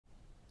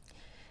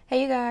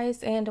Hey you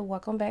guys, and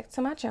welcome back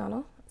to my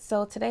channel.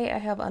 So today I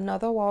have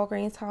another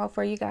Walgreens haul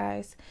for you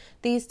guys.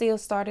 These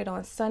deals started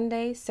on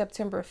Sunday,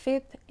 September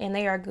 5th, and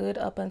they are good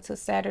up until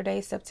Saturday,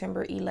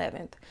 September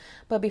 11th.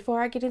 But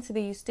before I get into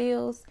these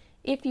deals,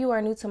 if you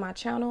are new to my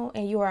channel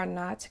and you are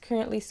not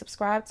currently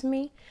subscribed to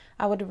me,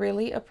 I would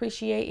really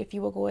appreciate if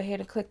you will go ahead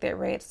and click that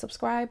red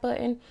subscribe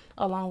button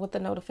along with the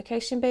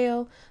notification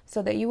bell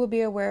so that you will be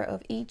aware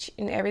of each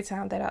and every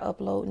time that I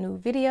upload new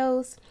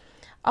videos.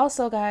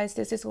 Also guys,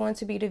 this is going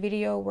to be the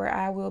video where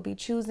I will be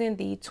choosing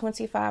the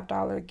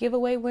 $25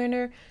 giveaway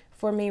winner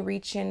for me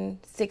reaching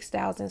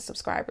 6,000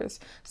 subscribers.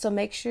 So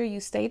make sure you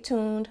stay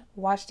tuned,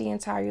 watch the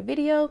entire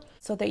video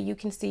so that you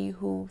can see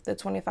who the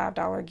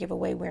 $25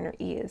 giveaway winner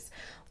is.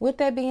 With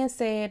that being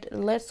said,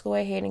 let's go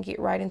ahead and get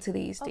right into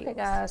these deals. Okay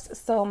guys,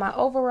 so my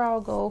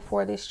overall goal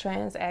for this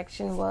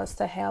transaction was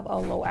to have a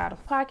low out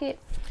of pocket.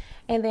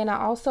 And then I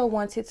also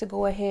wanted to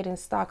go ahead and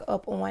stock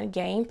up on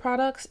Gain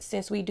products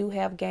since we do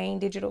have Gain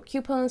digital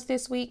coupons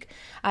this week.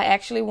 I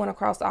actually went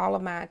across all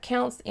of my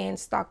accounts and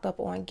stocked up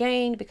on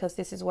Gain because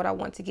this is what I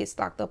want to get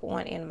stocked up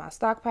on in my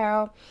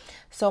stockpile.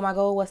 So my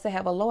goal was to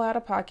have a low out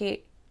of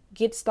pocket,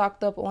 get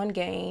stocked up on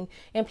Gain,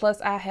 and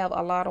plus I have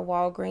a lot of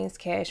Walgreens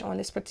cash on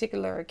this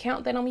particular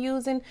account that I'm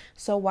using,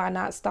 so why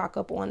not stock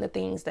up on the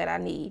things that I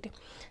need.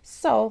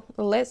 So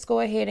let's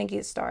go ahead and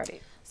get started.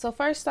 So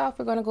first off,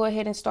 we're going to go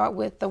ahead and start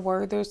with the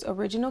Werther's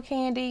original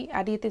candy.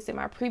 I did this in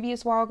my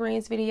previous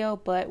Walgreens video,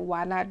 but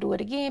why not do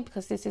it again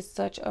because this is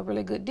such a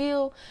really good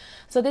deal.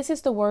 So this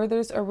is the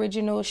Werther's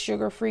original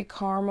sugar-free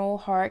caramel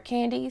hard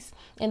candies,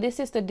 and this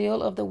is the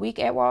deal of the week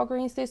at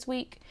Walgreens this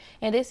week,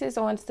 and this is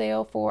on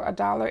sale for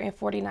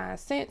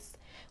 $1.49.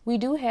 We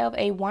do have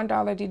a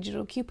 $1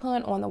 digital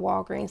coupon on the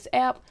Walgreens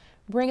app,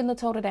 bringing the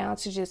total down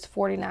to just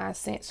 49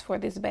 cents for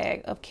this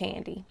bag of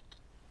candy.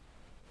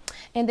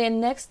 And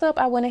then next up,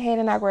 I went ahead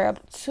and I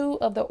grabbed 2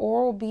 of the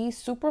Oral-B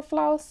Super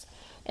Floss.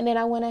 And then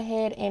I went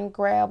ahead and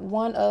grabbed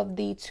 1 of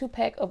the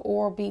 2-pack of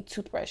Oral-B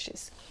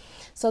toothbrushes.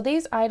 So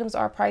these items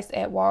are priced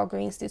at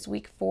Walgreens this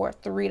week for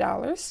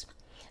 $3.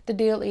 The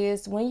deal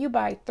is when you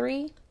buy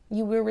 3,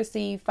 you will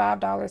receive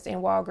 $5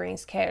 in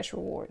Walgreens cash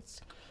rewards.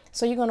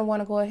 So you're going to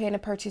want to go ahead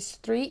and purchase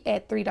 3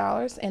 at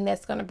 $3, and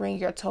that's going to bring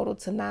your total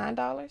to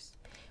 $9.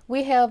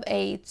 We have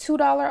a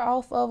 $2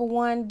 off of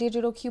 1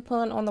 digital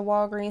coupon on the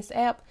Walgreens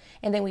app,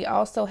 and then we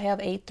also have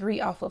a 3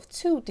 off of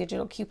 2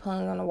 digital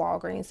coupons on the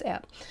Walgreens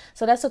app.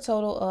 So that's a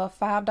total of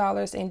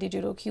 $5 in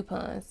digital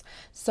coupons.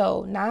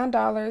 So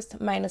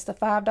 $9 minus the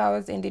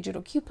 $5 in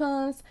digital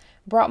coupons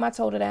brought my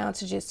total down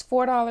to just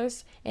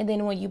 $4. And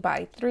then when you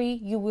buy 3,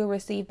 you will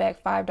receive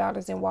back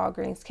 $5 in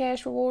Walgreens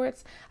cash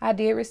rewards. I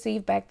did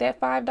receive back that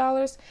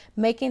 $5,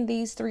 making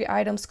these 3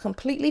 items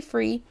completely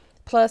free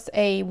plus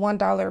a $1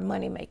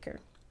 moneymaker.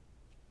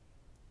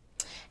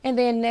 And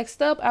then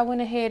next up, I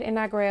went ahead and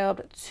I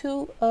grabbed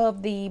 2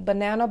 of the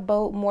Banana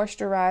Boat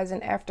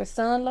Moisturizing After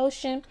Sun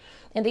Lotion.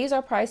 And these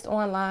are priced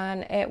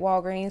online at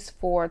Walgreens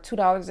for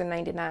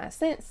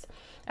 $2.99.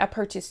 I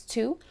purchased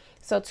 2.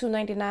 So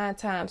 $2.99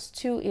 times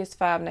 2 is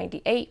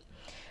 $5.98.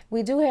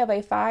 We do have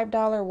a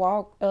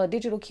 $5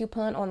 digital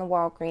coupon on the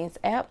Walgreens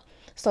app.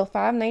 So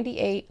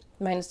 $5.98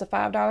 minus the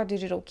 $5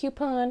 digital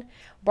coupon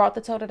brought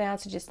the total down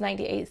to just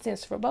 98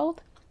 cents for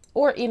both.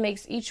 Or it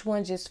makes each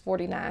one just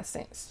 49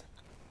 cents.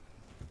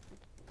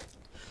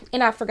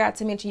 And I forgot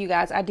to mention, you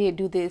guys, I did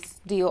do this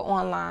deal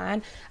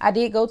online. I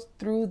did go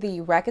through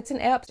the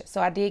Rakuten app,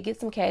 so I did get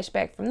some cash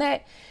back from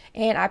that,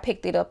 and I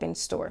picked it up in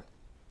store.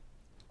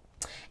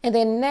 And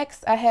then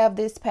next, I have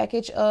this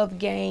package of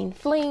Gain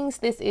Flings.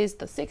 This is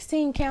the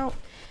 16 count.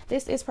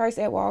 This is priced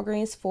at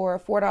Walgreens for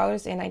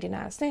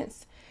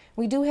 $4.99.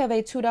 We do have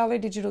a $2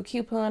 digital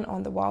coupon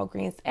on the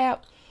Walgreens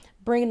app,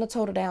 bringing the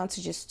total down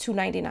to just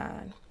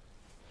 $2.99.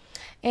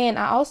 And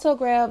I also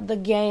grabbed the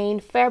Gain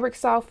fabric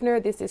softener.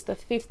 This is the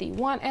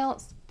 51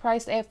 ounce,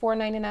 priced at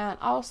 $4.99.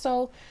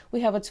 Also,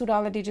 we have a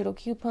 $2 digital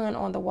coupon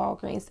on the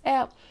Walgreens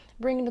app,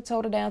 bringing the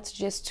total down to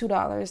just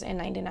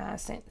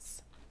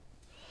 $2.99.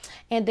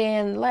 And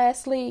then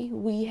lastly,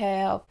 we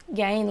have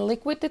Gain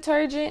liquid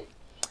detergent.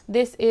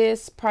 This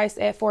is priced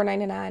at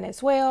 $4.99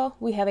 as well.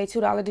 We have a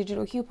 $2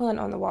 digital coupon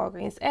on the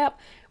Walgreens app,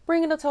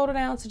 bringing the total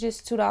down to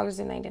just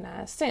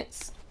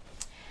 $2.99.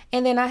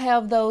 And then I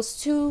have those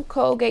 2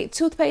 Colgate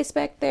toothpaste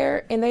back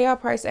there, and they are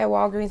priced at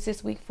Walgreens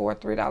this week for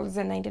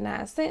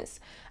 $3.99.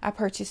 I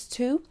purchased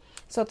 2,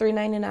 so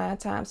 $3.99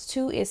 times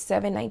 2 is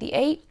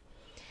 $7.98.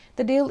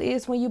 The deal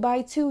is when you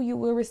buy 2, you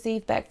will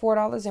receive back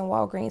 $4 in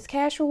Walgreens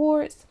cash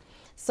rewards.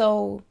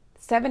 So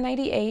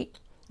 $7.98.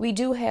 We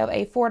do have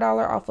a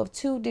 $4 off of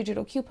 2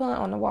 digital coupon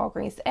on the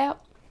Walgreens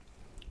app.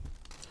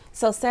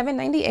 So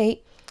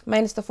 $7.98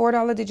 minus the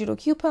 $4 digital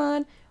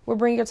coupon will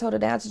bring your total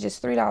down to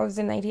just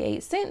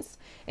 $3.98.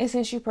 And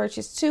since you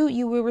purchased 2,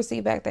 you will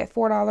receive back that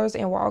 $4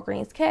 in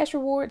Walgreens cash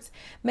rewards,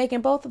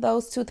 making both of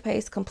those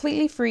toothpaste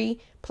completely free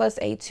plus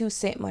a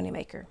 2-cent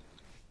moneymaker.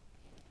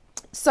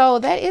 So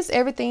that is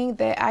everything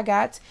that I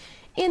got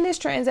in this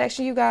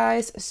transaction, you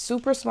guys,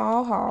 super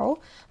small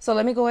haul. So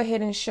let me go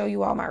ahead and show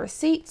you all my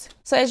receipts.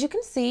 So as you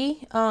can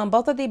see,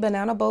 both of the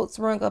banana boats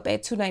rung up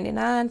at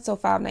 $2.99, so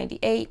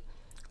 $5.98.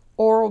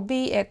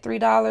 Oral-B at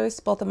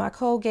 $3. Both of my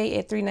Colgate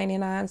at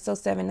 $3.99, so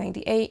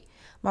 $7.98.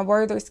 My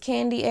Werther's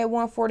candy at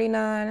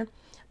 $1.49.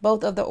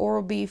 Both of the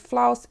Oral-B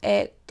floss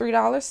at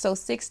 $3, so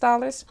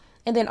 $6.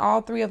 And then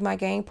all three of my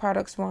Gain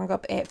products rung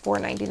up at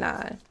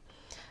 $4.99.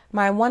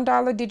 My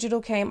 $1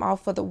 digital came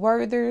off for the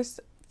Werther's,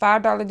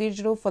 $5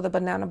 digital for the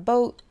banana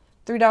boat,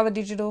 $3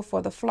 digital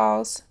for the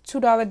floss,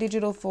 $2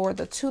 digital for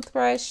the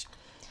toothbrush,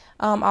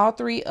 all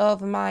three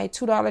of my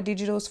 $2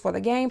 digitals for the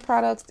Gain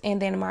products,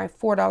 and then my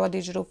 $4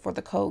 digital for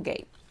the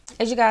Colgate.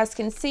 As you guys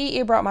can see,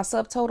 it brought my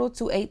subtotal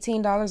to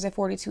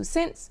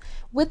 $18.42.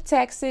 With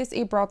taxes,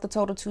 it brought the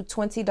total to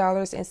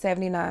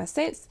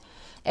 $20.79.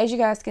 As you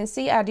guys can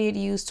see, I did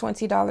use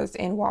 $20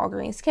 in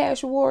Walgreens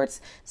cash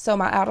rewards, so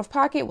my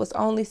out-of-pocket was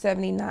only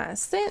 79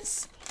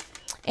 cents.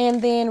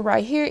 And then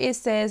right here it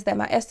says that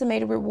my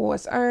estimated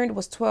rewards earned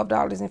was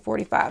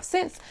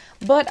 $12.45,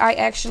 but I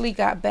actually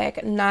got back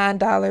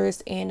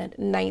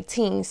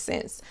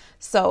 $9.19.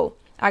 So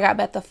I got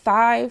back the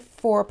 $5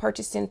 for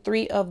purchasing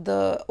 3 of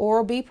the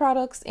Oral-B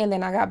products, and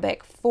then I got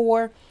back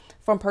 $4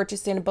 from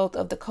purchasing both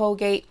of the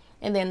Colgate,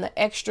 and then the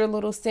extra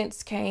little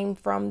cents came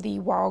from the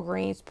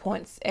Walgreens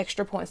points,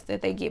 extra points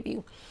that they give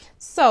you.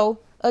 So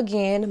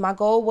again, my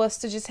goal was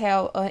to just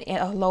have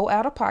a low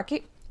out of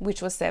pocket,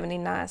 which was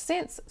 79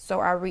 cents.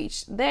 So I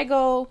reached that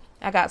goal.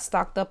 I got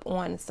stocked up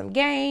on some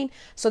Gain.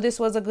 So this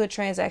was a good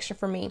transaction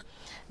for me.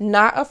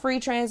 Not a free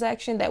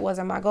transaction. That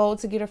wasn't my goal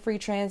to get a free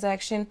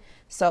transaction.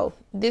 So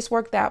this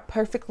worked out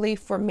perfectly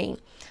for me.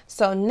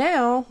 So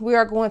now we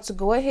are going to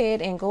go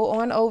ahead and go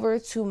on over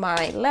to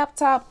my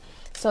laptop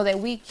so that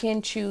we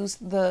can choose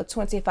the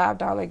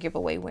 $25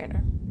 giveaway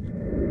winner.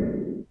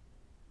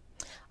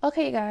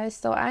 Okay, you guys,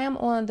 so I am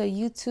on the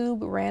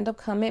YouTube random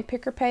comment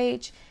picker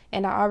page,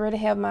 and I already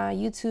have my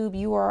YouTube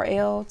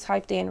URL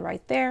typed in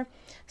right there.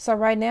 So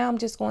right now I'm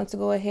just going to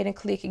go ahead and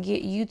click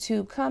get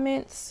YouTube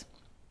comments.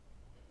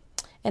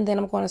 And then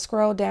I'm going to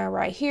scroll down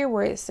right here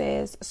where it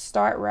says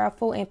start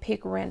raffle and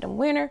pick random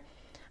winner.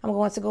 I'm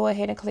going to go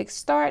ahead and click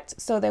start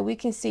so that we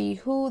can see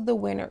who the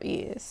winner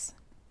is.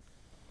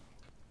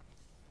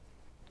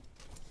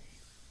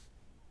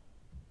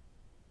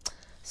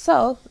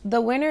 So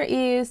the winner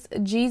is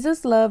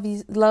Jesus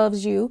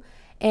Loves You,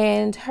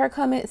 and her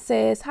comment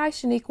says, "Hi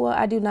Shaniqua,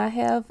 I do not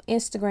have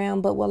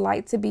Instagram but would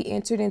like to be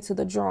entered into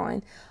the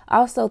drawing.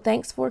 Also,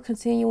 thanks for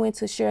continuing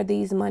to share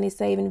these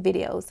money-saving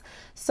videos."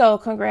 So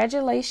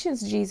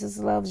congratulations, Jesus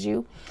Loves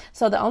You.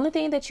 So the only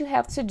thing that you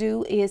have to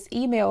do is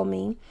email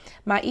me.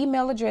 My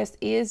email address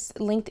is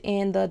linked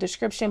in the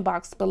description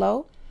box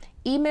below.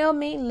 Email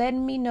me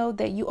letting me know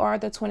that you are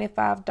the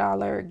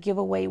 $25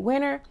 giveaway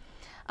winner.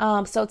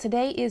 So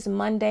today is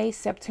Monday,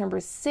 September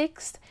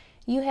 6th.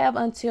 You have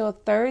until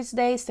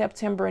Thursday,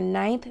 September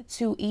 9th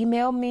to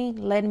email me,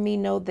 letting me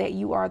know that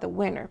you are the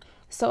winner.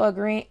 So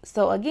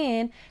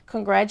again,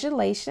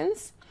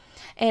 congratulations.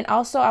 And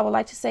also, I would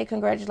like to say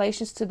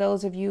congratulations to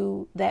those of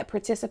you that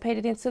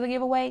participated into the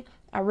giveaway.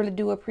 I really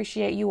do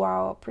appreciate you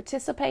all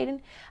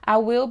participating. I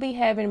will be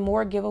having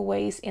more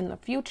giveaways in the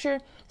future.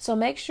 So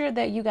make sure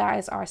that you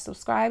guys are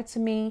subscribed to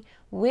me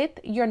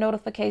with your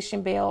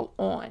notification bell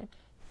on.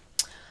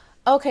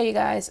 Okay, you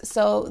guys,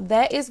 so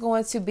that is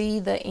going to be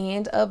the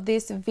end of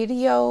this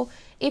video.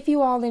 If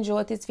you all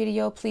enjoyed this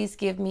video, please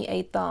give me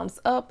a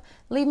thumbs up.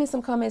 Leave me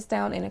some comments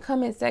down in the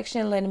comment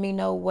section letting me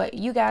know what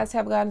you guys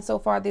have gotten so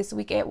far this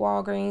week at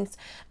Walgreens.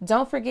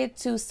 Don't forget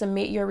to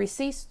submit your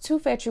receipts to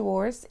Fetch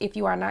Rewards. If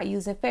you are not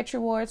using Fetch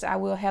Rewards, I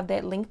will have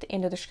that linked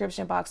in the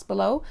description box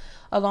below,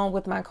 along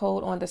with my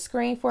code on the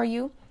screen for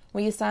you.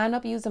 When you sign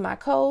up using my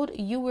code,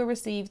 you will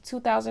receive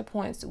 2,000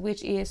 points,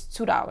 which is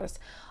 $2.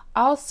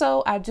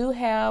 Also, I do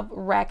have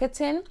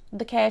Rakuten,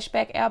 the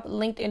cashback app,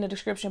 linked in the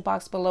description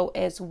box below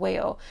as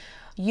well.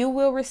 You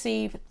will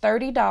receive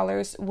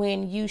 $30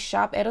 when you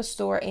shop at a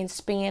store and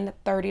spend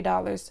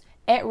 $30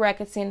 at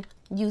Rakuten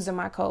using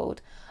my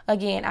code.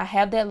 Again, I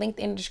have that linked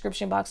in the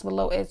description box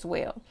below as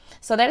well.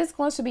 So that is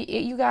going to be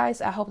it, you guys.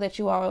 I hope that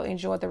you all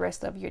enjoy the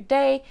rest of your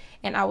day,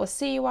 and I will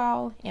see you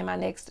all in my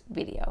next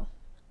video.